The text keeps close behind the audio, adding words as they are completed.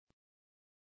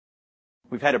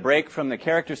We've had a break from the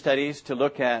character studies to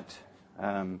look at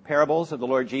parables of the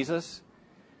Lord Jesus.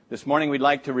 This morning we'd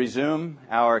like to resume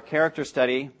our character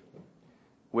study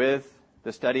with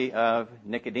the study of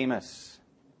Nicodemus.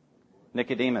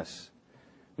 Nicodemus.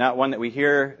 Not one that we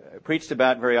hear preached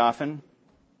about very often,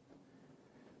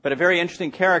 but a very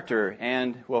interesting character,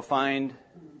 and we'll find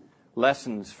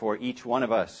lessons for each one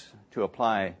of us to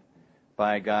apply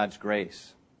by God's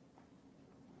grace.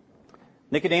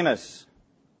 Nicodemus.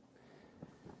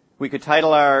 We could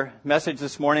title our message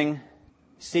this morning,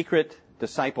 Secret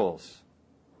Disciples.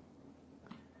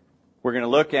 We're going to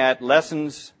look at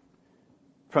lessons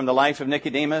from the life of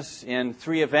Nicodemus in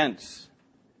three events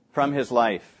from his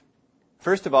life.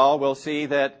 First of all, we'll see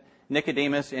that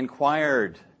Nicodemus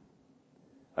inquired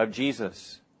of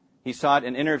Jesus. He sought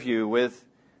an interview with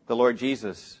the Lord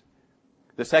Jesus.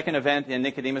 The second event in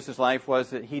Nicodemus' life was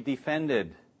that he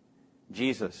defended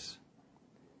Jesus.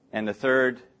 And the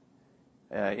third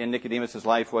in Nicodemus'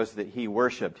 life was that he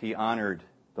worshiped, he honored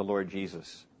the Lord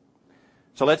Jesus.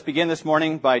 So let's begin this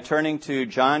morning by turning to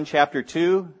John chapter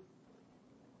 2.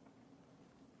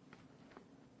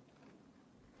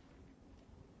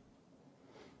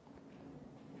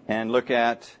 And look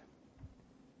at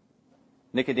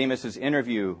Nicodemus'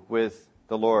 interview with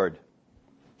the Lord.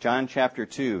 John chapter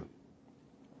 2,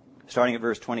 starting at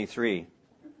verse 23.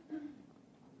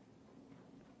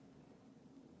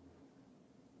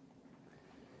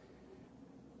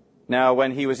 Now,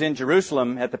 when he was in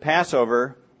Jerusalem at the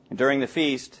Passover, during the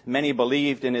feast, many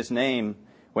believed in his name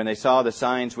when they saw the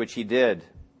signs which he did.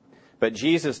 But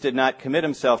Jesus did not commit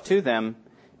himself to them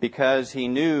because he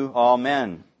knew all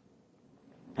men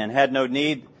and had no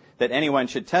need that anyone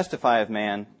should testify of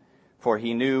man, for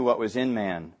he knew what was in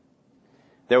man.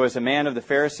 There was a man of the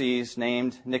Pharisees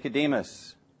named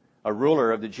Nicodemus, a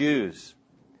ruler of the Jews.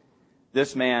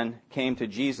 This man came to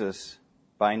Jesus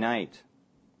by night.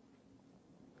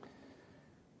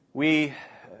 We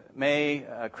may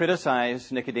criticize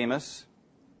Nicodemus,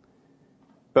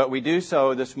 but we do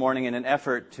so this morning in an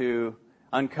effort to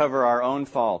uncover our own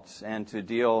faults and to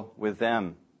deal with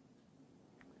them.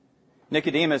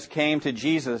 Nicodemus came to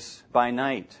Jesus by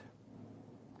night.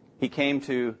 He came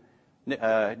to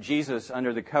Jesus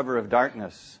under the cover of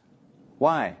darkness.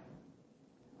 Why?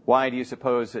 Why do you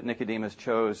suppose that Nicodemus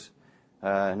chose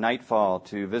nightfall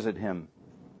to visit him?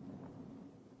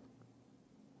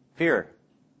 Fear.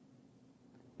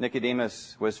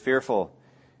 Nicodemus was fearful.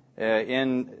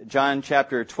 In John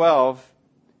chapter 12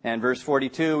 and verse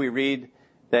 42, we read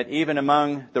that even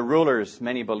among the rulers,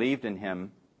 many believed in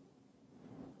him.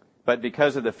 But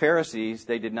because of the Pharisees,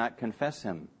 they did not confess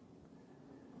him,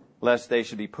 lest they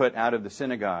should be put out of the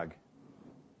synagogue.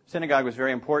 Synagogue was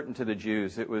very important to the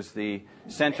Jews. It was the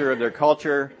center of their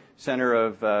culture, center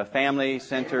of family,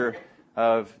 center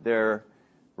of their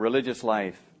religious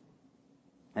life.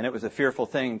 And it was a fearful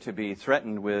thing to be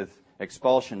threatened with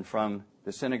expulsion from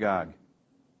the synagogue.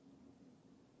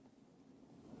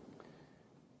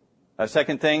 A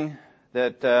second thing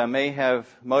that may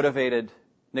have motivated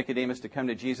Nicodemus to come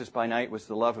to Jesus by night was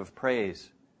the love of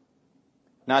praise.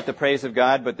 Not the praise of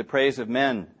God, but the praise of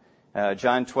men.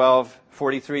 John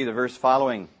 12:43, the verse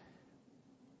following,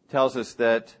 tells us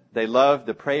that they loved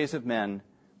the praise of men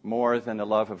more than the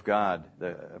love of God.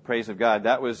 The praise of God.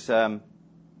 That was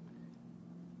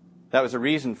a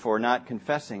reason for not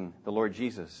confessing the Lord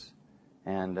Jesus.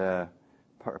 And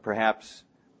perhaps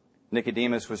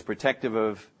Nicodemus was protective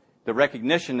of the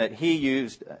recognition that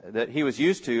he was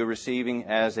used to receiving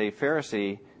as a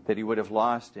Pharisee that he would have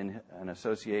lost in an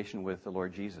association with the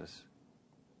Lord Jesus.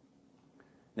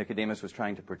 Nicodemus was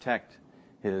trying to protect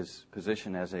his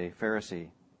position as a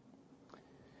Pharisee.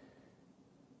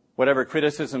 Whatever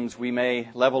criticisms we may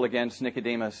level against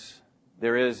Nicodemus,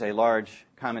 there is a large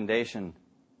commendation.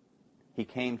 He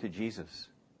came to Jesus.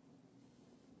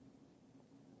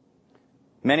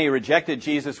 Many rejected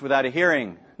Jesus without a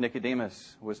hearing.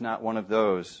 Nicodemus was not one of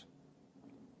those.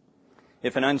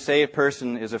 If an unsaved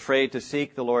person is afraid to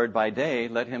seek the Lord by day,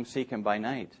 let him seek him by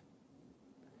night.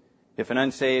 If an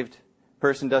unsaved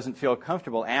person doesn't feel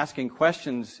comfortable asking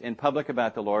questions in public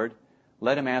about the Lord,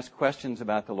 let him ask questions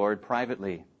about the Lord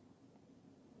privately.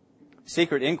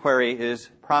 Secret inquiry is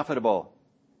profitable.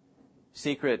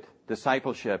 Secret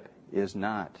discipleship is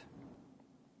not.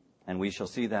 And we shall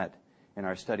see that in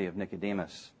our study of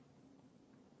Nicodemus.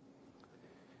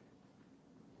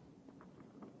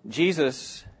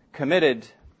 Jesus committed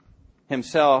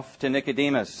himself to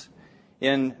Nicodemus.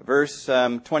 In verse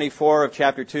 24 of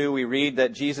chapter 2, we read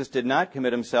that Jesus did not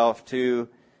commit himself to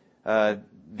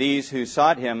these who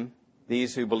sought him,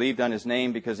 these who believed on his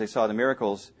name because they saw the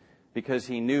miracles, because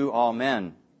he knew all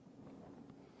men.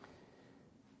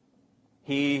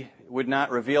 He would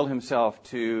not reveal himself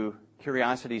to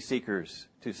curiosity seekers,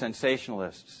 to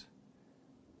sensationalists.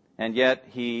 And yet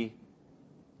he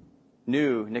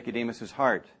knew Nicodemus'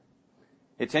 heart.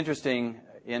 It's interesting,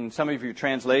 in some of your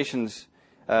translations,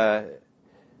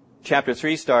 chapter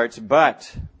 3 starts,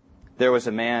 but there was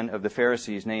a man of the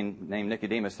Pharisees named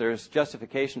Nicodemus. There's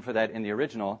justification for that in the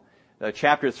original.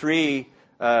 Chapter 3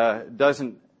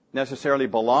 doesn't necessarily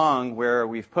belong where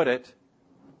we've put it.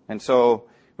 And so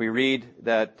we read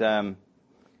that,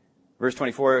 verse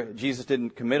 24, Jesus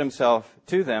didn't commit himself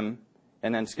to them.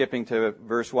 And then skipping to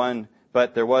verse 1,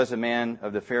 but there was a man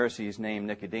of the Pharisees named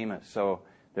Nicodemus. So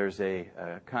there's a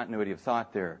continuity of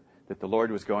thought there, that the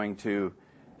Lord was going to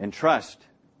entrust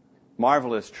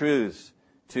marvelous truths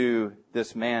to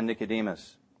this man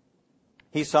Nicodemus.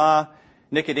 He saw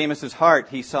Nicodemus' heart.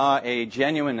 He saw a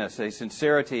genuineness, a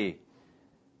sincerity,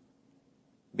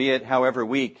 be it however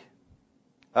weak,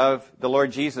 of the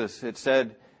Lord Jesus. It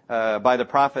said by the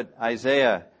prophet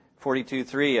Isaiah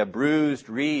 42:3, a bruised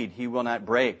reed he will not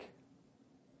break,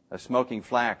 a smoking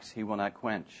flax he will not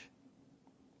quench.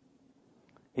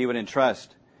 He would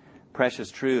entrust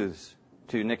precious truths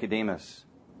to Nicodemus.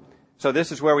 So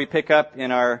this is where we pick up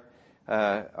in our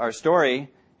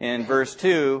story in verse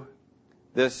 2,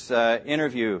 this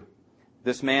interview.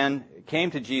 This man came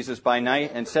to Jesus by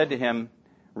night and said to him,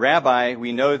 Rabbi,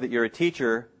 we know that you're a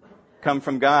teacher come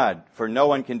from God, for no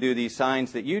one can do these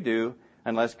signs that you do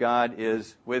unless God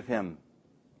is with him.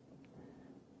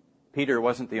 Peter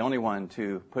wasn't the only one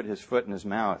to put his foot in his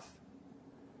mouth.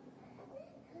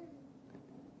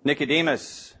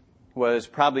 Nicodemus was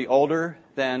probably older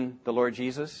than the Lord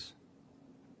Jesus.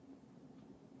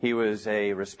 He was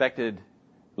a respected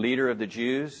leader of the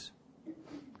Jews.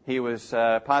 He was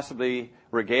possibly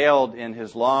regaled in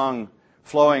his long,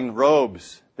 flowing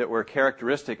robes that were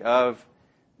characteristic of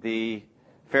the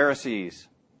Pharisees.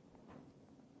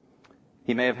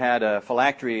 He may have had a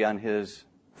phylactery on his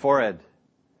forehead,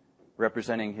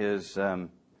 representing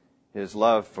his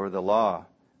love for the law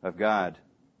of God.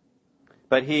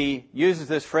 But he uses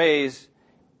this phrase,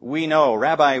 we know,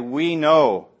 Rabbi, we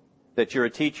know that you're a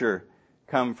teacher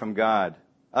come from God.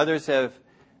 Others have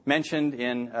mentioned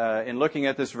in looking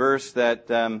at this verse that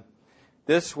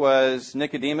this was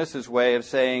Nicodemus' way of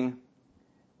saying,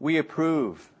 we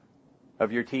approve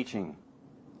of your teaching.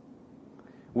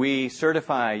 We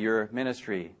certify your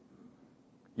ministry.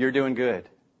 You're doing good.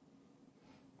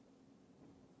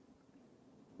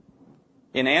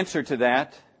 In answer to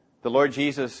that, the Lord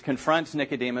Jesus confronts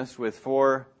Nicodemus with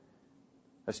 4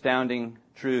 astounding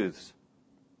truths.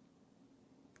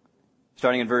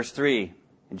 Starting in verse 3,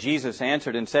 Jesus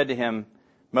answered and said to him,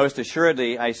 most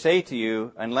assuredly, I say to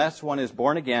you, unless one is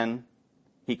born again,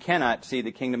 he cannot see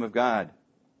the kingdom of God.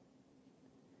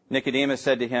 Nicodemus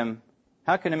said to him,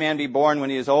 how can a man be born when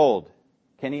he is old?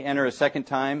 Can he enter a second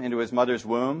time into his mother's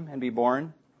womb and be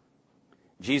born?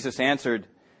 Jesus answered,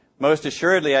 most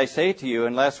assuredly, I say to you,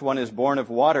 unless one is born of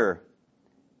water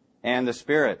and the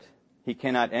Spirit, he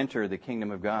cannot enter the kingdom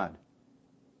of God.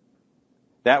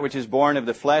 That which is born of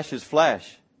the flesh is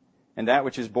flesh, and that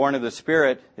which is born of the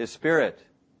Spirit is spirit.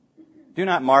 Do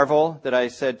not marvel that I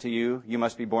said to you, you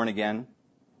must be born again.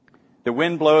 The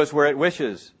wind blows where it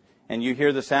wishes, and you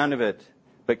hear the sound of it,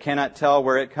 but cannot tell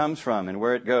where it comes from and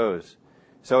where it goes.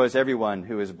 So is everyone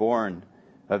who is born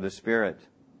of the Spirit.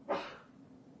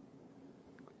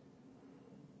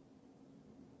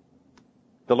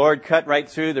 The Lord cut right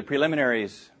through the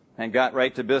preliminaries and got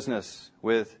right to business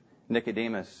with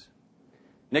Nicodemus.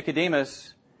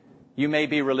 Nicodemus, you may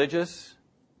be religious.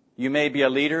 You may be a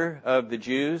leader of the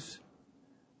Jews.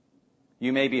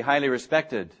 You may be highly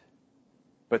respected.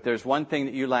 But there's one thing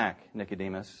that you lack,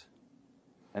 Nicodemus,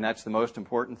 and that's the most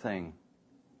important thing.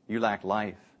 You lack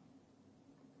life.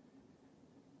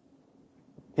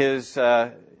 His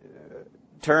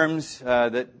terms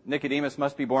that Nicodemus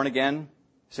must be born again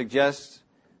suggests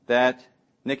that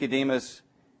Nicodemus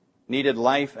needed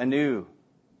life anew,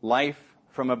 life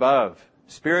from above,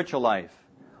 spiritual life,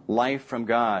 life from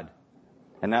God.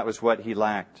 And that was what he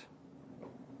lacked.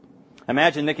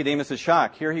 Imagine Nicodemus'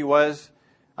 shock. Here he was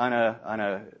on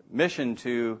a mission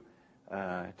to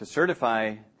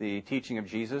certify the teaching of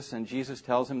Jesus, and Jesus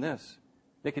tells him this,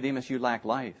 Nicodemus, you lack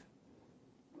life.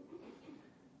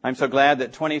 I'm so glad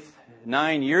that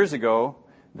 29 years ago,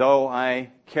 though I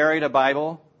carried a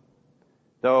Bible,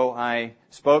 though I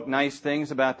spoke nice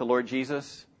things about the Lord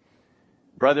Jesus,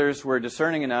 brothers were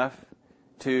discerning enough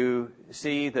to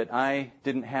see that I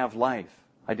didn't have life.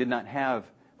 I did not have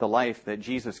the life that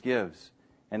Jesus gives.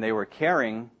 And they were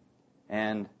caring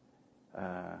and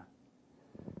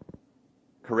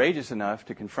courageous enough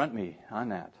to confront me on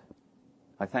that.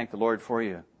 I thank the Lord for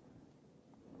you.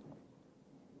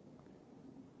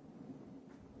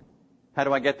 How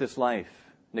do I get this life?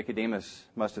 Nicodemus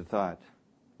must have thought.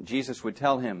 Jesus would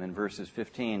tell him in verses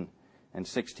 15 and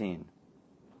 16.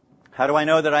 How do I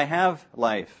know that I have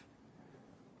life?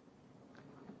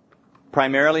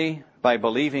 Primarily by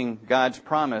believing God's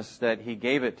promise that He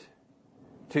gave it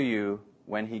to you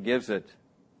when He gives it.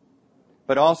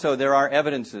 But also there are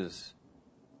evidences.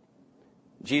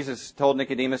 Jesus told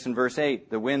Nicodemus in verse 8,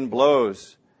 the wind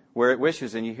blows where it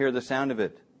wishes and you hear the sound of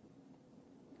it.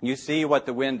 You see what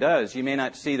the wind does. You may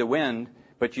not see the wind,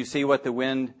 but you see what the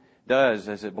wind does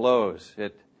as it blows.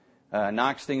 It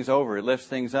knocks things over. It lifts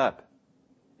things up.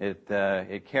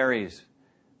 It carries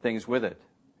things with it.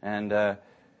 And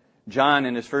John,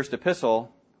 in his first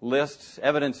epistle, lists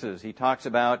evidences. He talks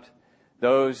about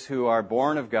those who are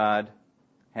born of God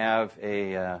have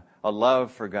a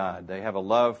love for God. They have a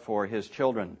love for His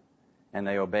children, and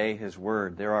they obey His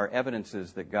word. There are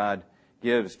evidences that God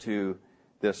gives to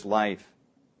this life.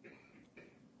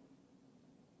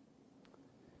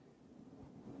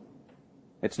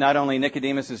 It's not only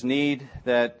Nicodemus' need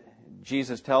that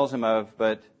Jesus tells him of,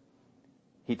 but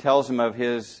He tells him of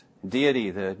His deity,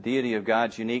 the deity of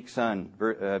God's unique Son,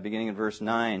 beginning in verse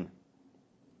 9.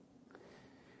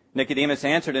 Nicodemus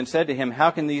answered and said to Him,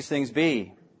 how can these things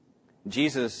be?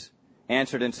 Jesus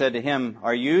answered and said to him,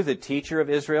 are you the teacher of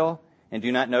Israel and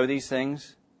do not know these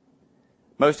things?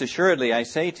 Most assuredly, I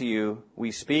say to you,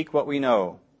 we speak what we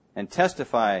know and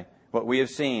testify what we have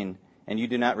seen, and you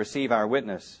do not receive our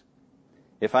witness.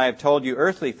 If I have told you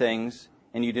earthly things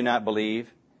and you do not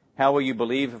believe, how will you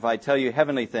believe if I tell you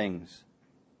heavenly things?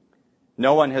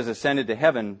 No one has ascended to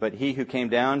heaven but He who came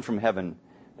down from heaven,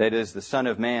 that is, the Son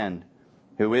of Man,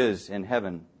 who is in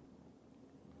heaven.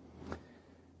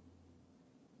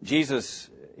 Jesus,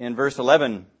 in verse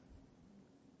 11,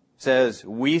 says,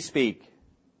 we speak,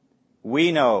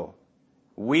 we know,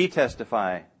 we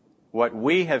testify what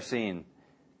we have seen.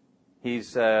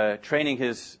 He's training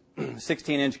his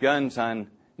 16-inch guns on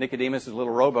Nicodemus'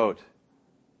 little rowboat.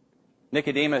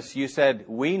 Nicodemus, you said,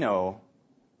 we know.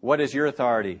 What is your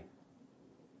authority?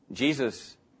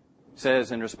 Jesus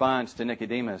says in response to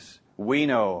Nicodemus, we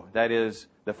know, that is,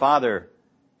 the Father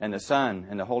and the Son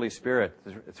and the Holy Spirit,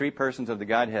 the three persons of the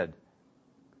Godhead.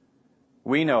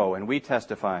 We know and we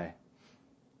testify.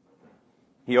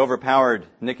 He overpowered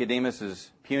Nicodemus'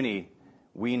 puny,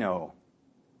 we know.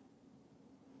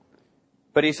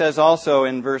 But he says also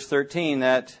in verse 13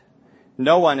 that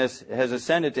no one has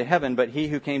ascended to heaven but He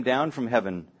who came down from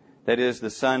heaven, that is, the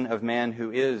Son of Man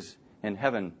who is in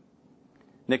heaven.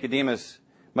 Nicodemus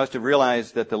must have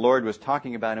realized that the Lord was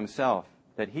talking about Himself,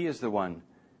 that He is the one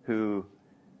who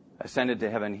ascended to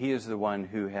heaven. He is the one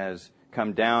who has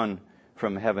come down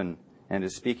from heaven and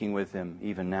is speaking with Him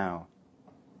even now.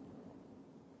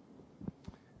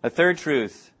 A third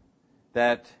truth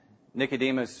that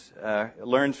Nicodemus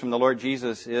learns from the Lord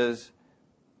Jesus is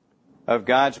of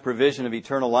God's provision of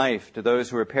eternal life to those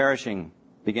who are perishing,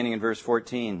 beginning in verse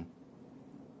 14.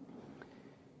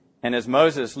 And as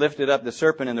Moses lifted up the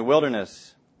serpent in the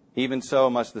wilderness, even so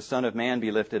must the Son of Man be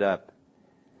lifted up,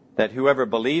 that whoever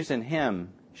believes in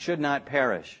Him should not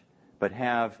perish, but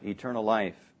have eternal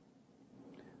life.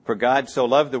 For God so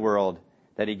loved the world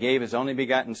that He gave His only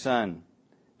begotten Son,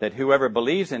 that whoever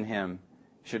believes in Him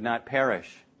should not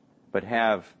perish, but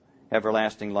have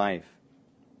everlasting life.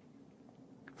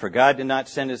 For God did not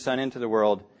send His Son into the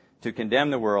world to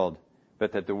condemn the world,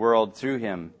 but that the world through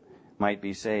Him might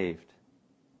be saved.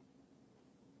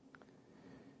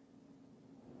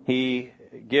 He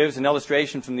gives an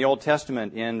illustration from the Old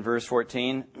Testament in verse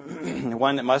 14,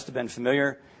 one that must have been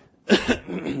familiar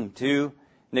to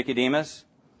Nicodemus.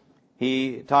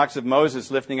 He talks of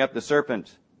Moses lifting up the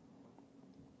serpent.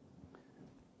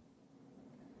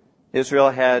 Israel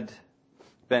had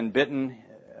been bitten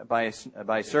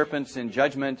by serpents in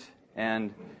judgment,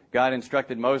 and God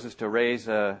instructed Moses to raise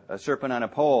a serpent on a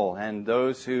pole, and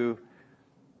those who,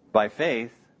 by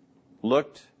faith,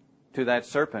 looked to that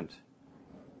serpent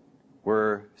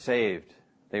were saved.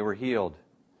 They were healed.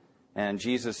 And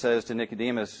Jesus says to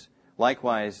Nicodemus,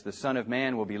 likewise, the Son of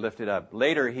Man will be lifted up.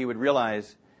 Later, he would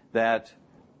realize that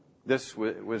this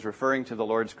was referring to the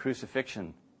Lord's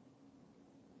crucifixion.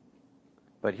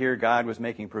 But here God was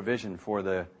making provision for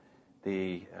the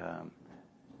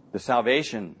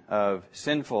salvation of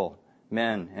sinful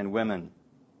men and women.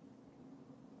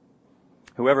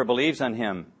 Whoever believes on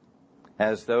Him,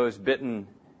 as those bitten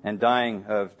and dying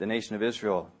of the nation of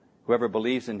Israel, whoever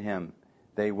believes in Him,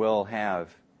 they will have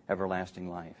everlasting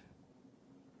life.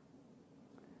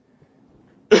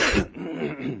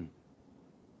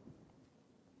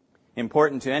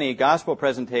 Important to any gospel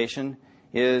presentation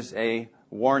is a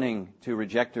warning to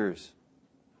rejectors.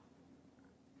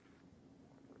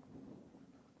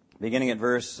 beginning at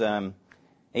verse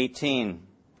 18.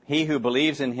 He who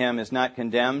believes in him is not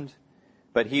condemned,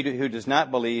 but he who does not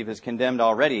believe is condemned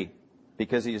already,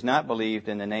 because he has not believed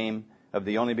in the name of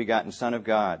the only begotten Son of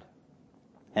God.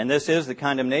 And this is the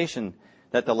condemnation,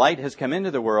 that the light has come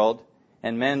into the world,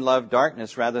 and men love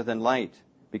darkness rather than light,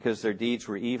 because their deeds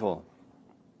were evil.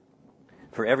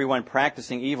 For everyone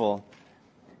practicing evil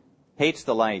hates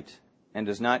the light and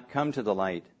does not come to the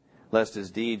light, lest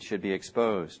his deeds should be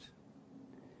exposed.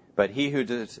 But he who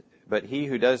does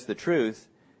the truth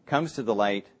comes to the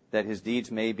light, that his deeds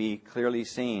may be clearly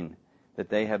seen, that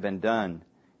they have been done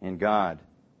in God.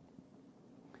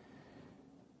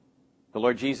 The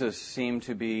Lord Jesus seemed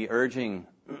to be urging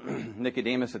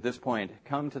Nicodemus at this point,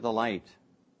 come to the light.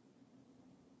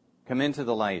 Come into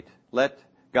the light. Let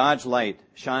God's light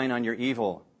shine on your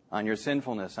evil, on your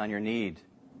sinfulness, on your need.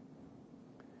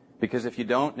 Because if you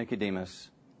don't, Nicodemus,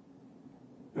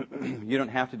 you don't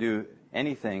have to do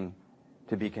anything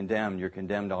to be condemned. You're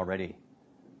condemned already.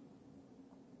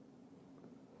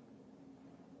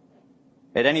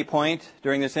 At any point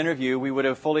during this interview, we would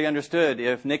have fully understood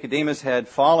if Nicodemus had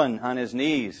fallen on his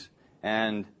knees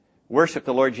and worshiped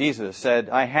the Lord Jesus, said,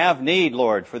 I have need,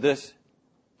 Lord, for this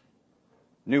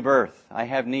new birth. I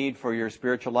have need for your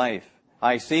spiritual life.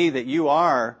 I see that you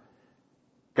are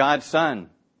God's Son.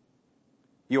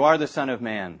 You are the Son of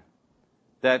Man.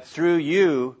 That through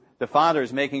you, the Father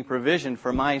is making provision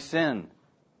for my sin.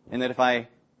 And that if I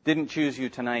didn't choose you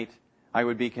tonight, I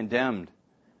would be condemned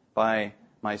by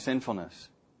my sinfulness.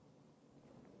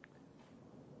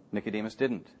 Nicodemus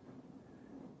didn't.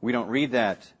 We don't read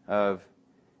that of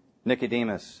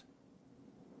Nicodemus.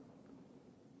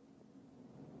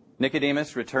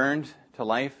 Nicodemus returned to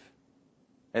life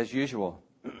as usual.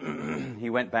 He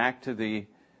went back to the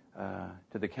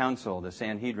council, the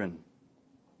Sanhedrin.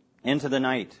 Into the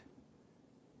night,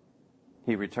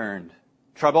 he returned.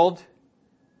 Troubled?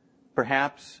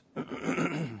 Perhaps.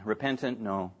 Repentant?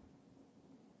 No.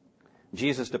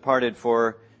 Jesus departed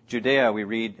for Judea, we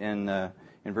read in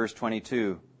verse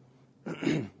 22.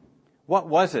 What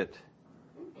was it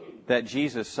that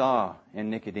Jesus saw in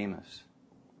Nicodemus?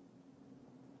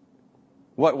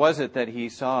 What was it that he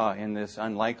saw in this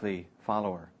unlikely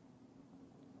follower?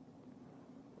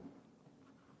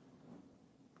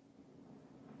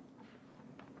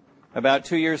 About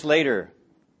 2 years later,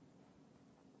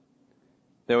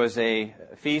 there was a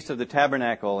Feast of the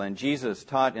Tabernacle, and Jesus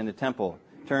taught in the temple.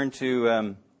 Turn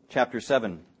to chapter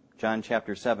 7, John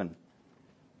chapter 7.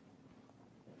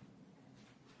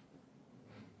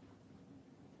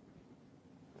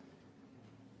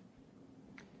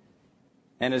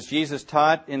 And as Jesus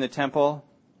taught in the temple,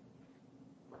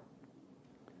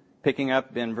 picking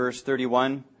up in verse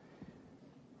 31,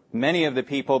 many of the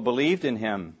people believed in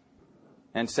him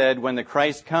and said, when the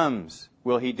Christ comes,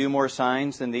 will he do more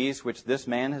signs than these which this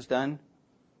man has done?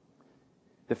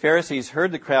 The Pharisees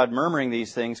heard the crowd murmuring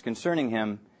these things concerning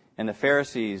him, and the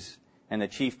Pharisees and the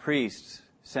chief priests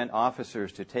sent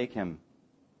officers to take him.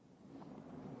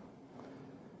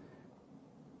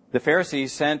 The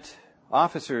Pharisees sent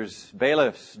officers,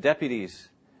 bailiffs, deputies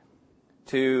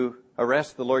to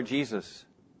arrest the Lord Jesus.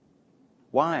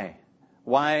 Why?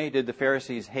 Why did the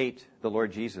Pharisees hate the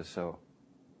Lord Jesus so?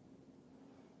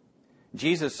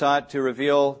 Jesus sought to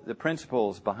reveal the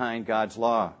principles behind God's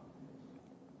law.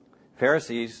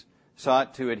 Pharisees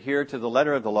sought to adhere to the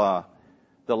letter of the law.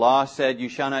 The law said, you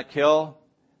shall not kill.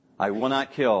 I will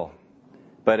not kill.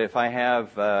 But if I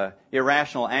have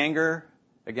irrational anger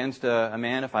against a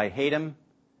man, if I hate him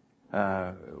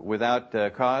without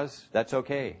cause, that's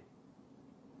okay.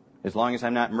 As long as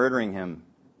I'm not murdering him,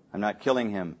 I'm not killing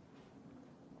him.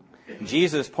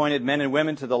 Jesus pointed men and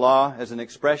women to the law as an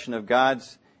expression of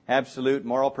God's absolute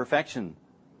moral perfection.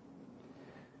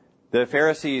 The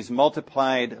Pharisees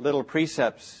multiplied little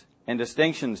precepts and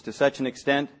distinctions to such an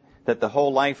extent that the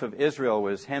whole life of Israel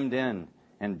was hemmed in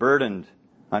and burdened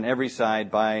on every side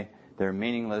by their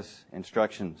meaningless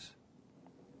instructions.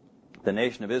 The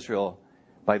nation of Israel,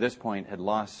 by this point, had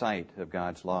lost sight of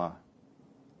God's law.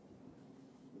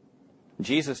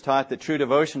 Jesus taught that true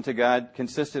devotion to God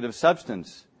consisted of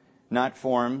substance, not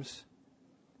forms,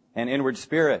 and inward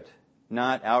spirit,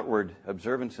 not outward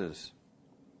observances.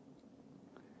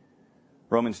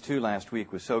 Romans 2 last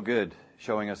week was so good,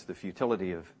 showing us the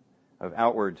futility of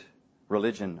outward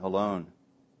religion alone.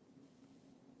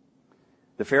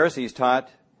 The Pharisees taught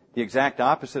the exact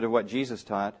opposite of what Jesus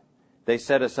taught. They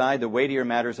set aside the weightier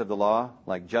matters of the law,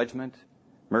 like judgment,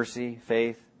 mercy,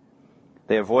 faith.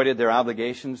 They avoided their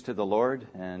obligations to the Lord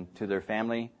and to their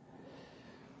family.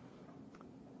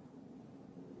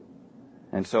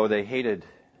 And so they hated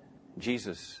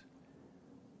Jesus.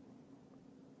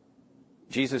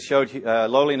 Jesus showed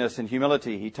lowliness and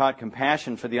humility. He taught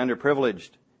compassion for the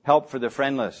underprivileged, help for the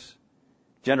friendless,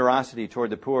 generosity toward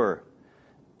the poor.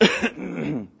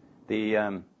 The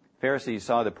Pharisees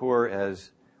saw the poor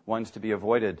as ones to be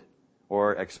avoided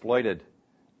or exploited.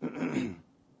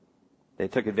 They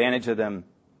took advantage of them.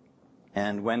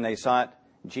 And when they sought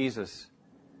Jesus,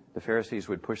 the Pharisees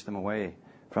would push them away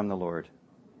from the Lord.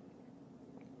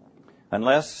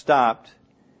 Unless stopped,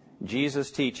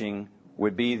 Jesus' teaching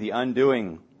would be the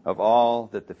undoing of all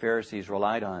that the Pharisees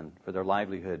relied on for their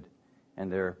livelihood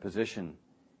and their position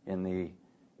in the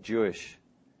Jewish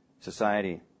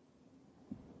society.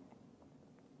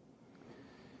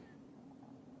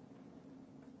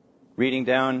 Reading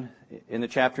down in the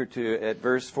chapter at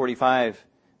verse 45,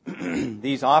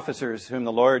 these officers whom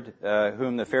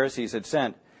the Pharisees had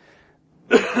sent,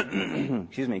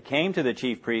 came to the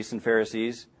chief priests and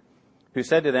Pharisees, who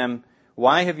said to them,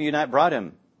 "Why have you not brought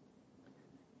him?"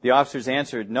 The officers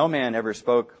answered, "No man ever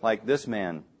spoke like this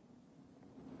man."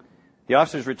 The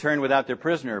officers returned without their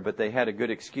prisoner, but they had a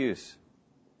good excuse.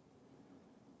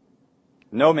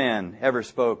 No man ever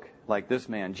spoke like this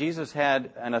man. Jesus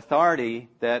had an authority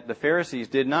that the Pharisees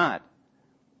did not.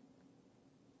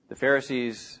 The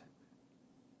Pharisees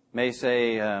may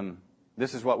say,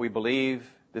 this is what we believe,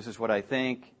 this is what I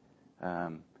think,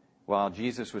 while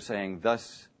Jesus was saying,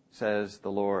 "Thus says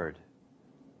the Lord."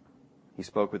 He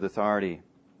spoke with authority.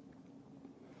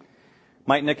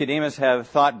 Might Nicodemus have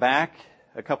thought back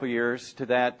a couple years to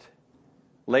that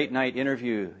late night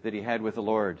interview that he had with the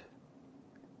Lord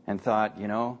and thought,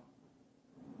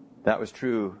 that was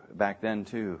true back then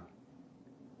too.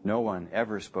 No one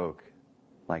ever spoke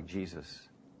like Jesus.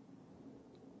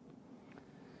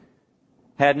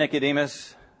 Had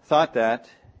Nicodemus thought that,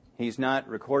 he's not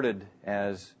recorded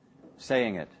as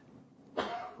saying it.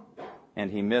 And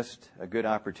he missed a good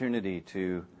opportunity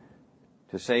to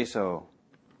say so,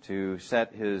 to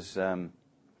set his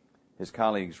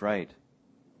colleagues right.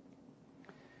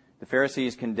 The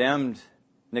Pharisees condemned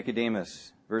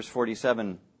Nicodemus. Verse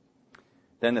 47,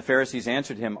 then the Pharisees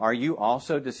answered him, "Are you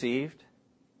also deceived?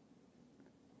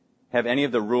 Have any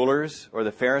of the rulers or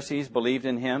the Pharisees believed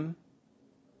in him?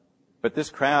 But this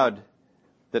crowd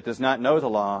that does not know the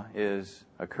law is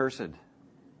accursed."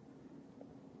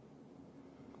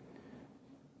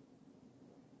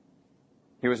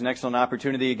 Here was an excellent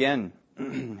opportunity again.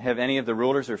 Have any of the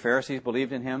rulers or Pharisees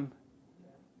believed in him?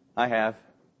 I have.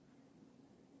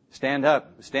 Stand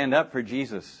up. Stand up for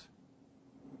Jesus.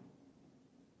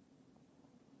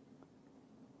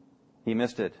 He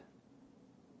missed it.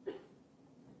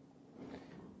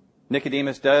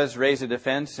 Nicodemus does raise a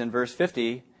defense in verse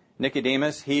 50.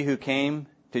 Nicodemus, he who came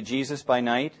to Jesus by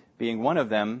night, being one of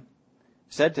them,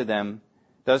 said to them,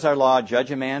 "Does our law judge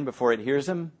a man before it hears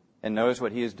him and knows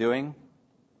what he is doing?"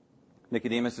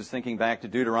 Nicodemus is thinking back to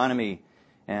Deuteronomy,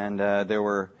 and there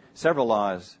were several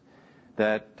laws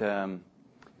that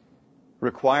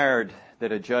required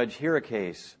that a judge hear a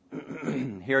case,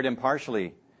 hear it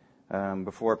impartially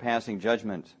before passing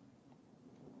judgment.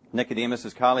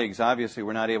 Nicodemus's colleagues obviously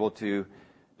were not able to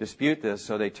dispute this,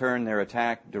 so they turned their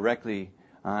attack directly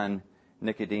on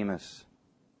Nicodemus.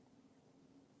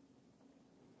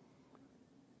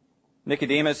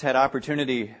 Nicodemus had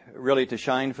opportunity really to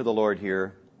shine for the Lord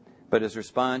here, but his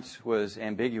response was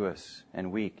ambiguous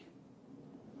and weak.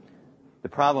 The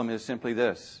problem is simply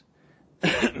this.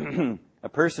 A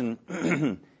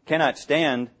person cannot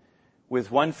stand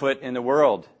with one foot in the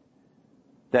world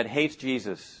that hates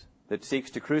Jesus, that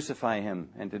seeks to crucify him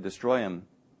and to destroy him,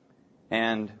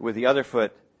 and with the other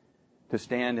foot to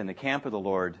stand in the camp of the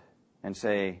Lord and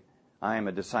say, "I am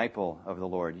a disciple of the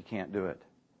Lord." You can't do it.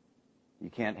 You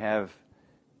can't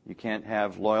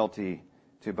have loyalty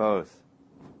to both.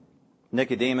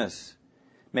 Nicodemus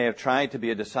may have tried to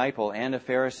be a disciple and a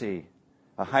Pharisee,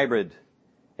 a hybrid,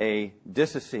 a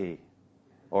dysocee,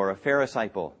 or a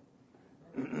Pharisaical.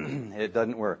 It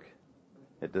doesn't work.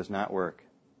 It does not work.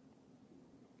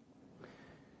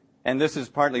 And this is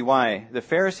partly why. The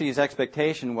Pharisees'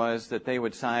 expectation was that they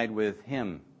would side with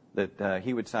him, that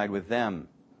he would side with them.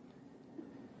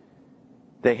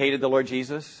 They hated the Lord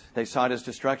Jesus. They sought his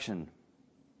destruction.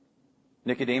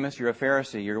 Nicodemus, you're a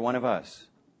Pharisee. You're one of us.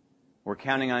 We're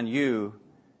counting on you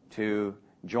to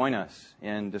join us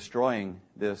in destroying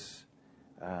this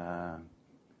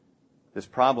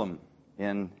problem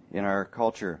in our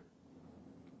culture.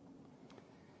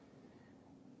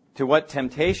 To what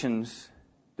temptations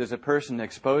does a person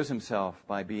expose himself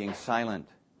by being silent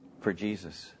for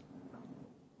Jesus?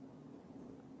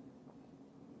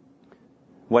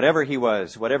 Whatever he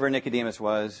was, whatever Nicodemus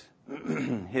was,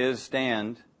 his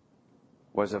stand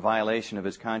was a violation of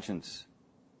his conscience.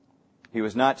 He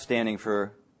was not standing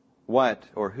for what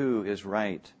or who is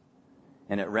right,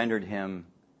 and it rendered him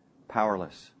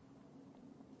powerless.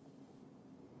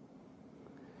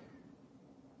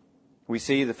 We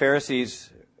see the Pharisees'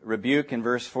 rebuke in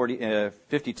verse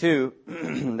 52.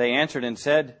 They answered and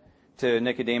said to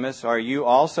Nicodemus, "Are you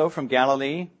also from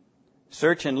Galilee?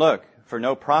 Search and look, for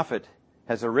no prophet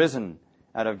has arisen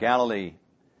out of Galilee."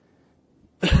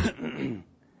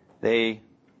 They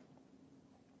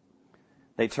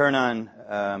turn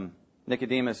on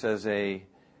Nicodemus as they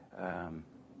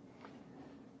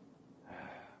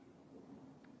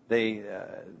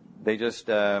just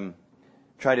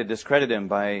try to discredit him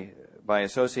by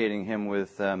associating him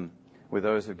with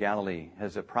those of Galilee.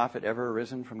 Has a prophet ever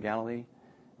arisen from Galilee?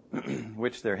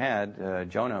 Which there had.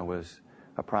 Jonah was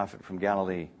a prophet from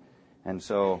Galilee. And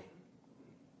so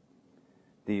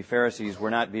the Pharisees were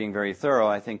not being very thorough.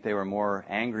 I think they were more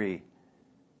angry,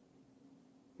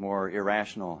 more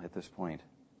irrational at this point.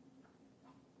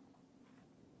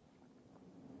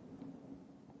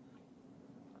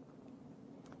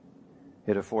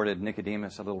 It afforded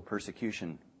Nicodemus a little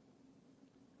persecution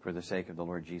for the sake of the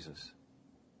Lord Jesus.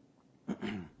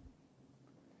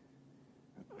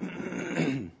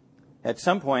 At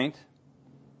some point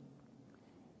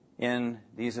in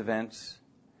these events,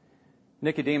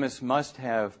 Nicodemus must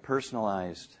have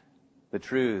personalized the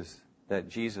truths that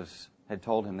Jesus had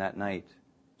told him that night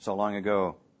so long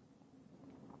ago.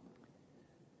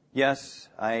 Yes,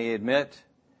 I admit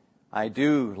I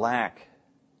do lack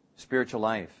spiritual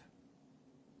life.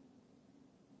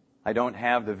 I don't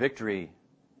have the victory,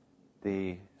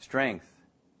 the strength,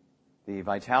 the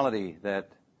vitality that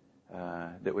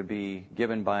would be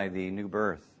given by the new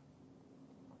birth.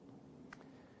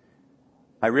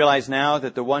 I realize now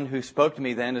that the one who spoke to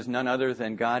me then is none other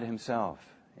than God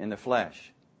himself in the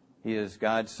flesh. He is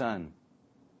God's Son.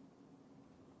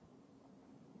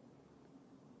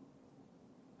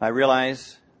 I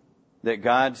realize that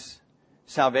God's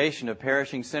salvation of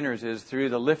perishing sinners is through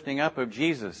the lifting up of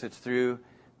Jesus. It's through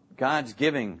God's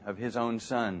giving of His own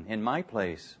Son in my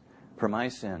place for my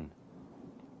sin.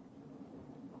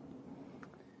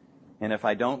 And if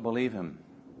I don't believe Him,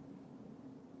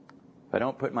 if I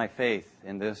don't put my faith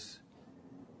in this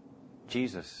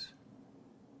Jesus,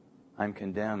 I'm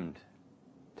condemned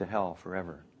to hell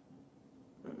forever.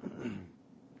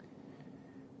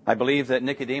 I believe that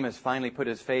Nicodemus finally put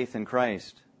his faith in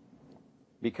Christ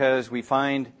because we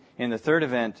find in the third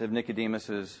event of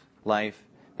Nicodemus's life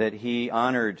that he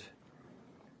honored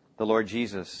the Lord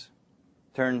Jesus.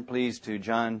 Turn, please, to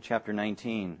John chapter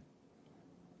 19.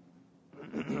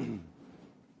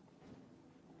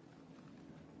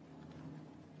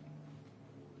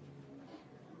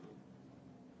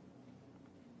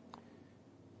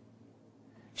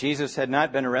 Jesus had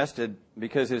not been arrested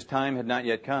because His time had not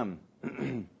yet come.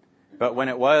 But when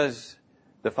it was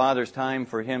the Father's time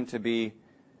for Him to be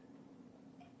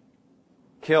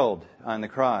killed on the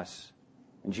cross,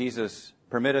 and Jesus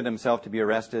permitted Himself to be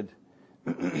arrested,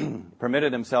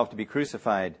 permitted Himself to be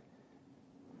crucified,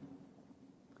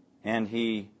 and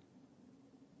He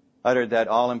uttered that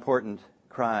all-important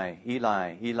cry,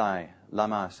 "Eli, Eli,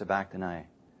 lama sabachthani."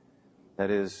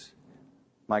 That is,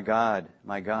 my God,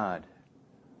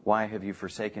 why have you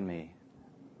forsaken me?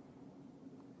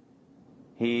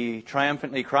 He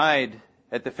triumphantly cried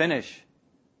at the finish,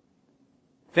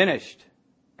 "Finished,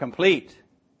 complete.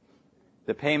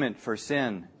 The payment for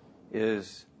sin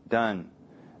is done."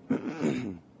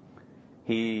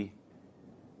 He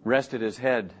rested His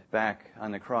head back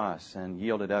on the cross and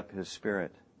yielded up His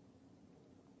spirit.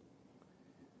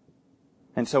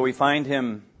 And so we find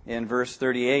Him in verse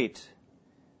 38,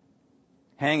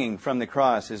 hanging from the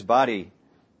cross, His body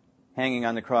hanging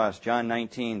on the cross, John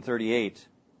 19:38.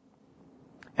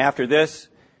 After this,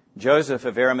 Joseph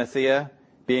of Arimathea,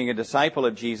 being a disciple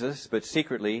of Jesus, but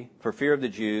secretly, for fear of the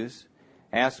Jews,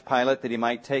 asked Pilate that he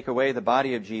might take away the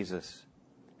body of Jesus.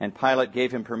 And Pilate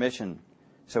gave him permission,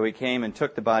 so he came and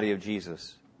took the body of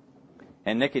Jesus.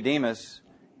 And Nicodemus,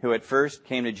 who at first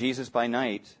came to Jesus by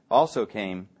night, also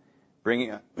came,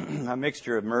 bringing a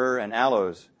mixture of myrrh and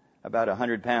aloes, about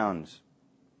 100 pounds.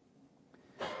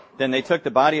 Then they took the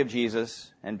body of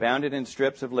Jesus and bound it in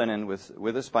strips of linen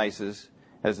with the spices,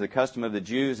 as the custom of the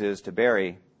Jews is to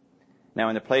bury. Now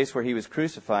in the place where He was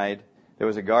crucified, there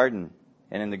was a garden,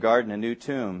 and in the garden a new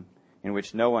tomb, in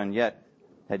which no one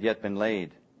had yet been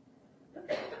laid.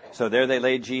 So there they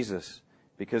laid Jesus,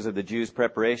 because of the Jews'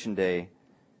 preparation day,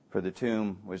 for the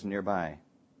tomb was nearby.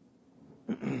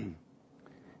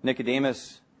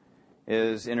 Nicodemus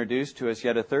is introduced to us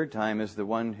yet a third time as the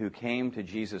one who came to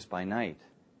Jesus by night.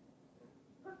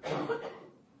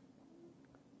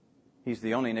 He's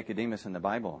the only Nicodemus in the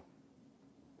Bible.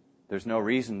 there's no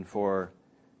reason for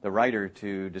the writer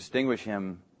to distinguish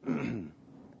him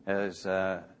as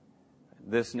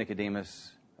this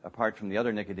Nicodemus, apart from the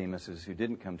other Nicodemuses who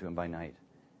didn't come to him by night.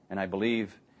 And I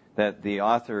believe that the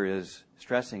author is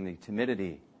stressing the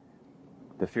timidity,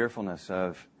 the fearfulness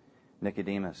of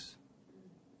Nicodemus.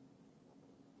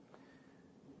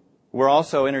 We're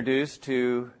also introduced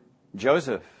to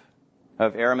Joseph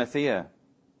of Arimathea.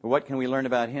 What can we learn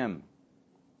about him?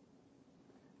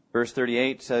 Verse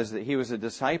 38 says that he was a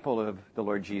disciple of the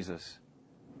Lord Jesus,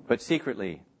 but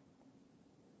secretly,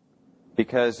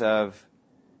 because of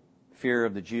fear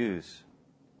of the Jews.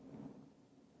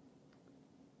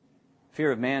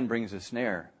 Fear of man brings a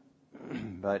snare,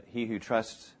 but he who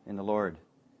trusts in the Lord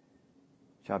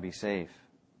shall be safe.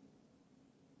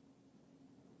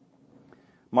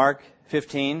 Mark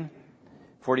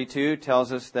 15:42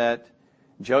 tells us that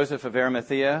Joseph of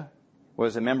Arimathea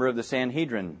was a member of the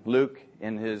Sanhedrin. Luke,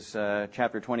 in his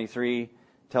chapter 23,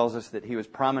 tells us that he was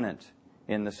prominent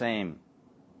in the same.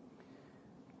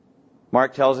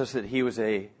 Mark tells us that he was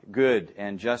a good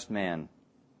and just man,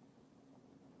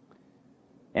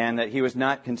 and that he was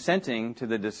not consenting to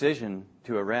the decision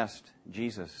to arrest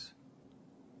Jesus.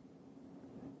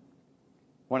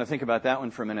 I want to think about that one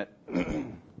for a minute.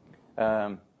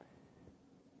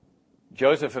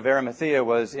 Joseph of Arimathea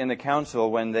was in the council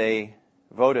when they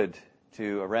voted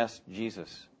to arrest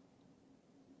Jesus.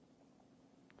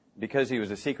 Because he was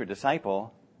a secret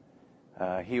disciple,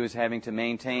 he was having to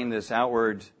maintain this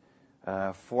outward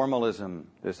formalism,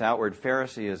 this outward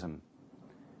Phariseeism,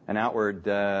 an outward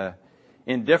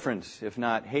indifference, if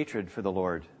not hatred for the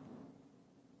Lord.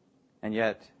 And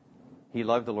yet, he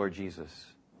loved the Lord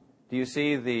Jesus. Do you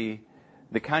see the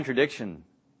contradiction,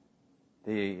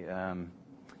 the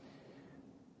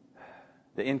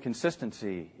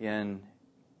inconsistency in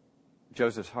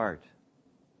Joseph's heart?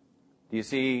 Do you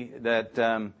see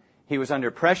that he was under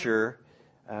pressure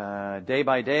day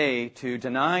by day to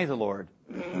deny the Lord?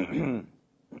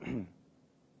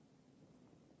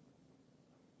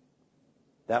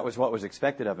 That was what was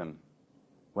expected of him,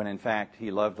 when in fact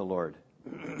he loved the Lord.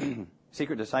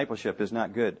 Secret discipleship is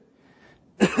not good.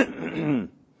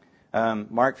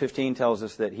 Mark 15 tells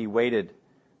us that he waited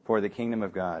for the kingdom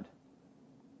of God.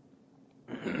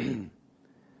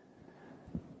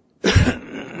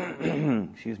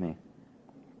 Excuse me.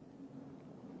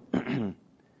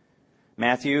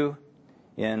 Matthew,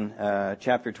 in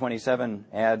chapter 27,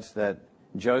 adds that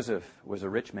Joseph was a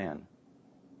rich man.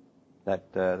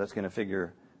 That's going to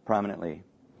figure prominently.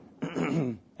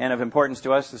 And of importance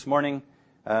to us this morning,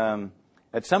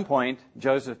 at some point,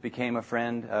 Joseph became a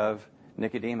friend of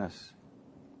Nicodemus.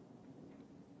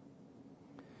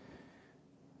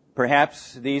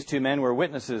 Perhaps these two men were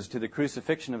witnesses to the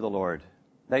crucifixion of the Lord.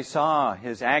 They saw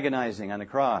his agonizing on the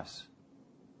cross.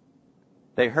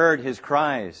 They heard his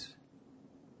cries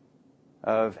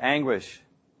of anguish.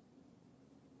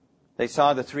 They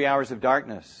saw the 3 hours of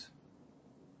darkness.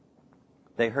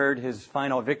 They heard his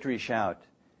final victory shout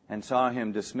and saw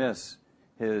him dismiss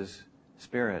his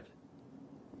spirit.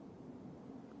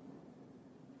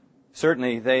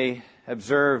 Certainly, they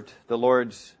observed the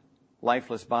Lord's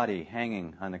lifeless body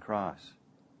hanging on the cross.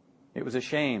 It was a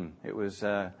shame. It was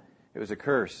a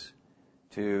curse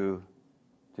to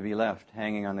be left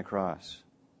hanging on the cross.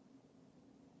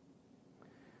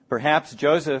 Perhaps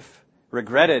Joseph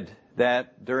regretted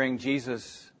that during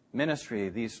Jesus' ministry,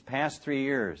 these past 3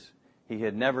 years, he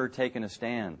had never taken a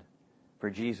stand for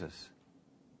Jesus.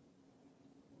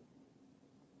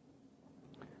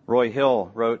 Roy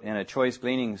Hill wrote in a Choice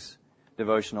Gleanings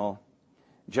devotional,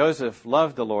 Joseph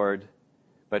loved the Lord,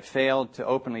 but failed to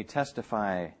openly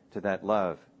testify to that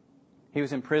love. He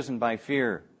was imprisoned by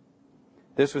fear.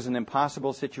 This was an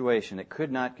impossible situation. It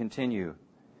could not continue.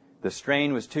 The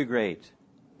strain was too great.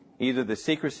 Either the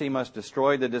secrecy must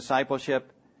destroy the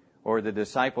discipleship, or the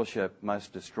discipleship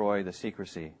must destroy the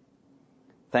secrecy.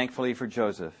 Thankfully for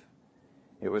Joseph,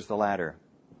 it was the latter.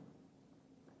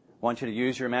 I want you to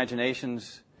use your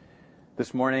imaginations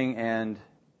this morning and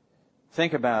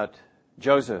think about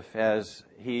Joseph as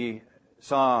he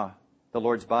saw the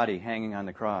Lord's body hanging on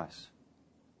the cross.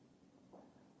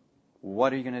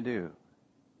 What are you going to do?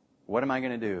 What am I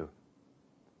going to do?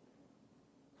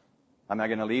 Am I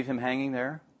going to leave him hanging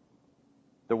there?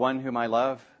 The one whom I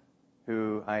love,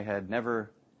 who I had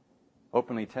never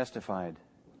openly testified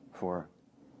for.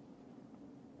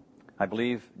 I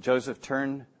believe Joseph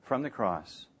turned from the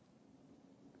cross,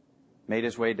 made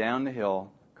his way down the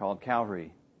hill called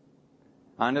Calvary,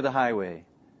 onto the highway,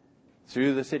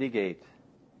 through the city gate,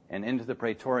 and into the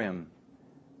praetorium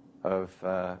of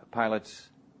Pilate's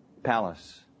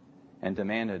palace, and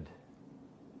demanded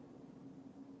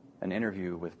an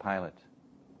interview with Pilate.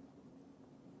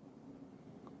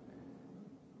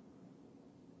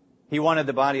 He wanted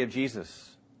the body of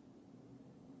Jesus.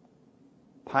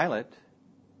 Pilate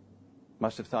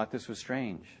must have thought this was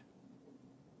strange.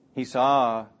 He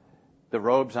saw the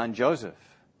robes on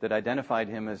Joseph that identified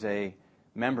him as a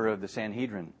member of the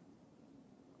Sanhedrin.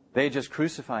 They had just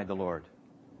crucified the Lord.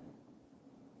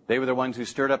 They were the ones who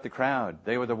stirred up the crowd.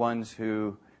 They were the ones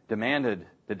who demanded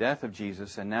the death of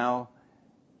Jesus, and now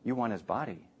you want his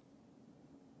body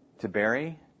to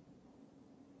bury,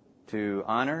 to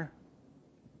honor.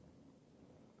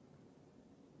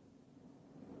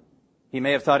 He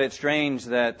may have thought it strange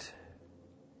that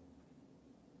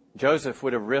Joseph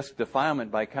would have risked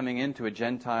defilement by coming into a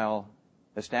Gentile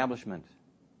establishment,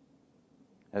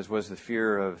 as was the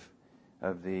fear of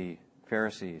the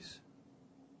Pharisees.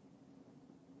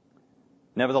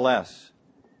 Nevertheless,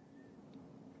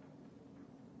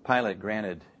 Pilate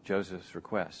granted Joseph's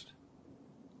request.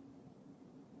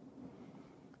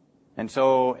 And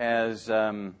so, as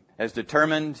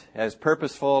determined, as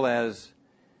purposeful as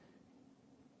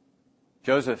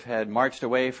Joseph had marched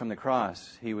away from the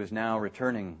cross, he was now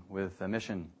returning with a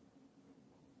mission.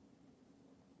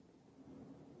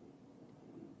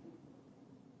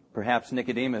 Perhaps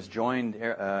Nicodemus joined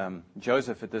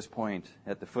Joseph at this point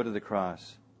at the foot of the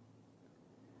cross.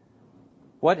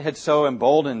 What had so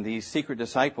emboldened these secret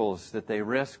disciples that they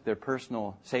risked their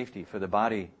personal safety for the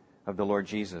body of the Lord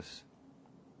Jesus?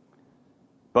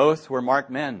 Both were marked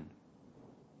men.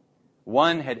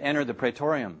 One had entered the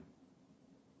praetorium.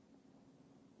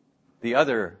 The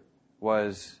other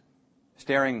was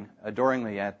staring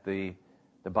adoringly at the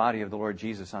body of the Lord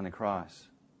Jesus on the cross.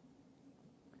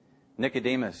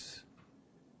 Nicodemus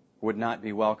would not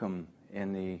be welcome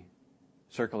in the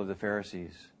circle of the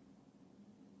Pharisees.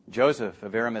 Joseph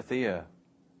of Arimathea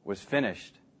was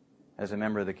finished as a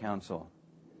member of the council.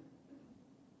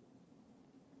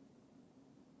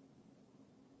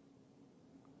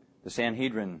 The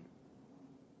Sanhedrin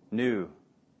knew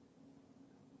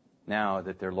now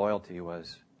that their loyalty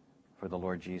was for the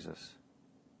Lord Jesus.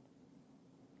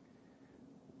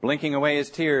 Blinking away his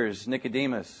tears,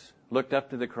 Nicodemus looked up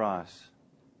to the cross,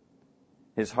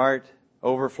 his heart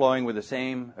overflowing with the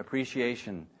same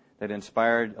appreciation that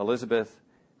inspired Elizabeth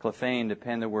Clephane to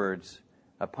pen the words,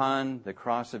 "Upon the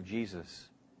cross of Jesus,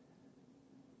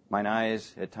 mine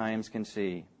eyes at times can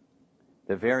see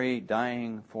the very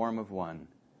dying form of one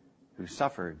who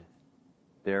suffered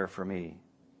there for me.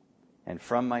 And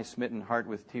from my smitten heart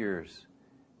with tears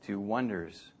to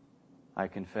wonders I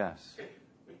confess,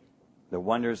 the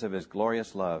wonders of his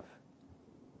glorious love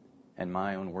and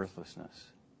my own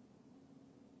worthlessness."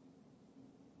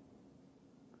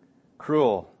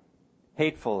 Cruel,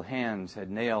 hateful hands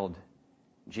had nailed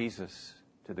Jesus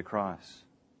to the cross.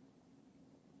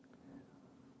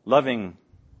 Loving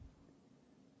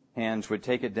hands would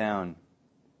take it down,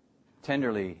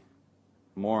 tenderly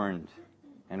mourned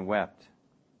and wept.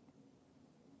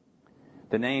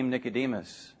 The name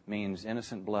Nicodemus means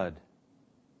innocent blood.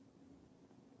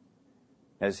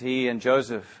 As he and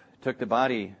Joseph took the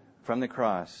body from the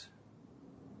cross,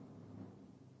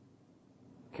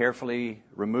 carefully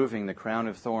removing the crown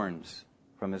of thorns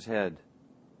from his head,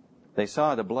 they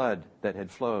saw the blood that had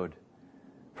flowed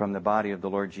from the body of the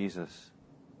Lord Jesus.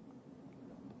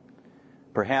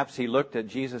 Perhaps he looked at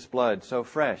Jesus' blood so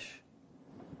fresh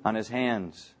on his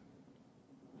hands,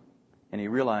 and he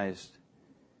realized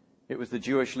it was the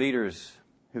Jewish leaders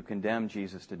who condemned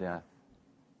Jesus to death.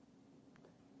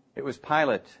 It was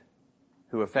Pilate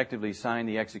who effectively signed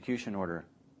the execution order.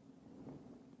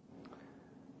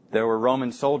 There were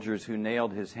Roman soldiers who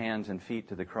nailed his hands and feet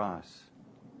to the cross,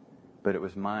 but it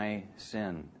was my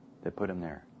sin that put him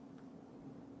there.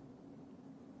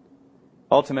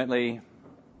 Ultimately,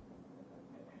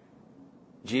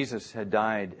 Jesus had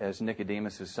died as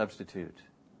Nicodemus' substitute.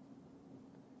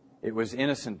 It was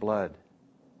innocent blood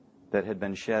that had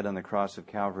been shed on the cross of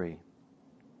Calvary.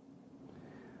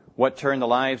 What turned the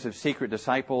lives of secret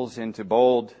disciples into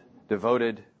bold,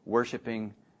 devoted,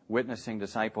 worshiping, witnessing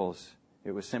disciples?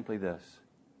 It was simply this.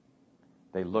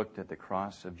 They looked at the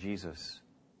cross of Jesus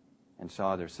and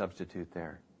saw their substitute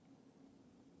there.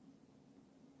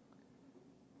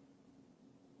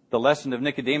 The lesson of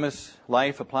Nicodemus'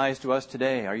 life applies to us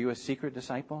today. Are you a secret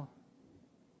disciple?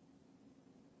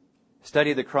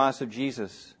 Study the cross of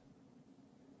Jesus,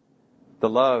 the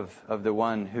love of the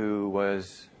one who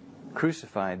was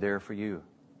crucified there for you.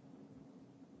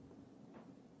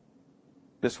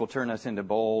 This will turn us into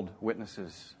bold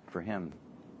witnesses for him.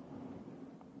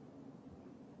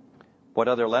 What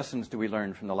other lessons do we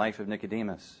learn from the life of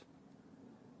Nicodemus?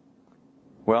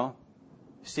 Well,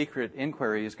 secret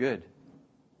inquiry is good.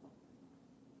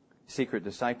 secret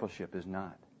discipleship is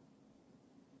not.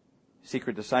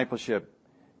 Secret discipleship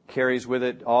carries with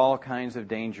it all kinds of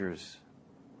dangers.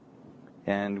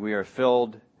 And we are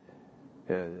filled,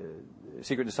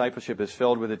 secret discipleship is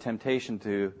filled with a temptation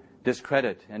to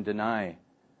discredit and deny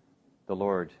the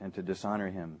Lord and to dishonor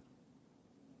Him.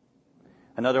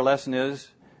 Another lesson is,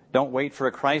 don't wait for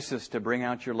a crisis to bring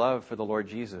out your love for the Lord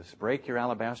Jesus. Break your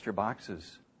alabaster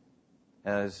boxes,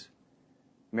 as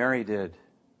Mary did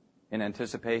in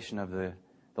anticipation of the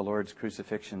Lord's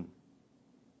crucifixion.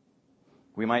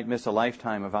 We might miss a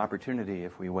lifetime of opportunity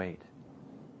if we wait.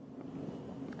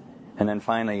 And then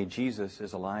finally, Jesus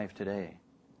is alive today.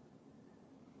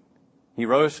 He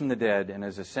rose from the dead and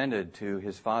has ascended to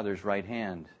His Father's right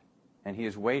hand, and He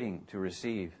is waiting to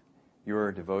receive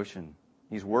your devotion.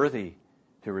 He's worthy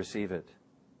to receive it.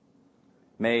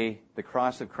 May the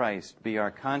cross of Christ be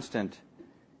our constant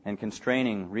and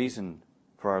constraining reason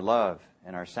for our love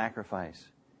and our sacrifice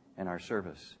and our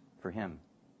service for Him.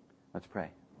 Let's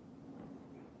pray.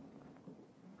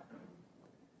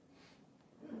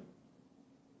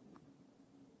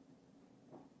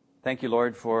 Thank you,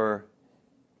 Lord, for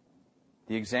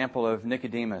the example of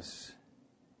Nicodemus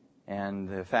and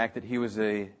the fact that he was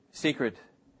a secret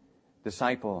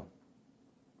disciple,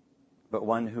 but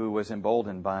one who was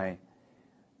emboldened by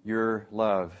your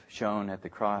love shown at the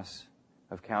cross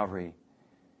of Calvary.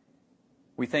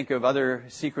 We think of other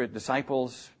secret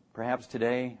disciples, perhaps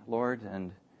today, Lord,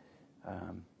 and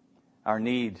our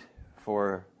need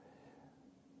for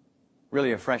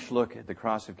really a fresh look at the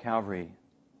cross of Calvary.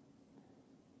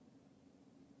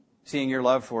 Seeing your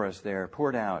love for us there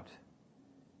poured out,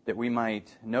 that we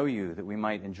might know you, that we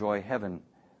might enjoy heaven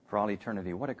for all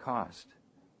eternity. What a cost.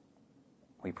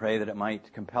 We pray that it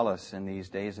might compel us in these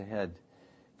days ahead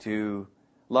to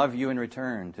love you in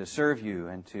return, to serve you,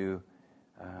 and to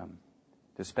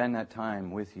spend that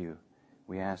time with you.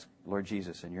 We ask, Lord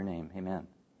Jesus, in your name, amen.